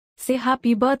Say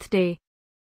happy birthday.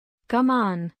 Come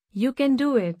on, you can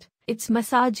do it. It's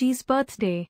Masaji's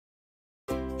birthday.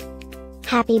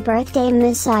 Happy birthday,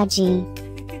 Masaji.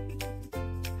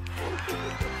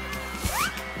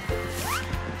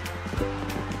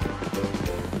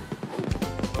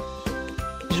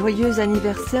 Joyeux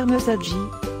anniversaire Masaji.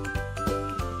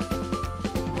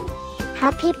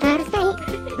 Happy birthday,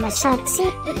 Masaji.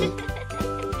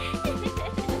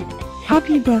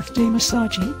 Happy birthday,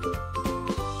 Masaji.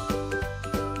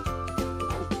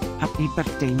 Happy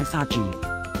birthday, Masaji.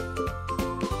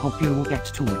 Hope you will get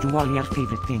to do all your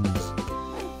favorite things.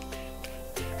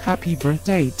 Happy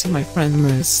birthday to my friend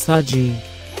Masaji.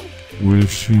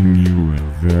 Wishing you a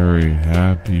very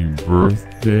happy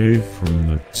birthday from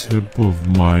the tip of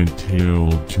my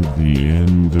tail to the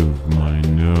end of my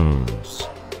nose.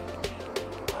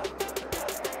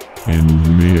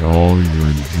 And may all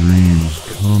your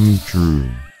dreams come true.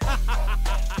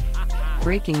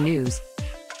 Breaking news.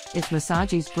 It's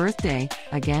Masaji's birthday,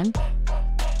 again?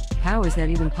 How is that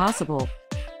even possible?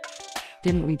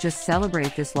 Didn't we just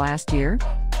celebrate this last year?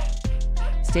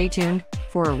 Stay tuned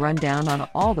for a rundown on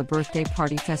all the birthday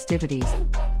party festivities.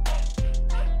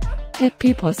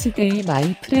 Happy birthday,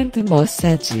 my friend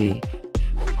Masaji.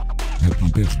 Happy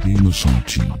birthday,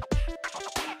 Masaji.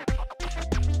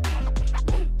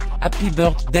 Happy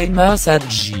birthday,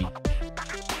 Masaji.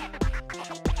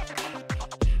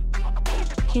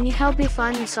 Can you help me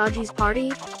find Masaji's party?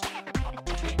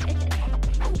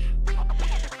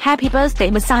 Happy birthday,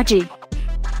 Masaji.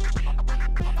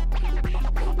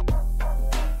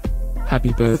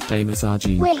 Happy birthday,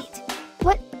 Masaji. Wait,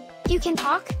 what? You can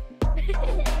talk?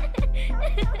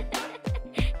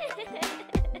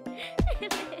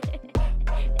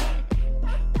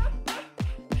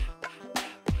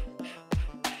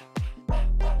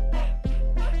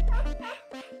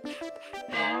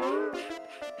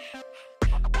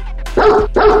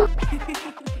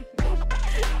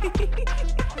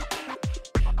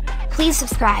 Please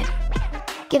subscribe,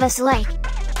 give us a like,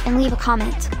 and leave a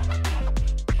comment.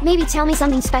 Maybe tell me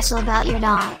something special about your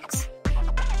dogs.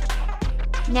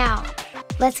 Now,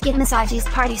 let's get Masaji's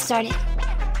party started.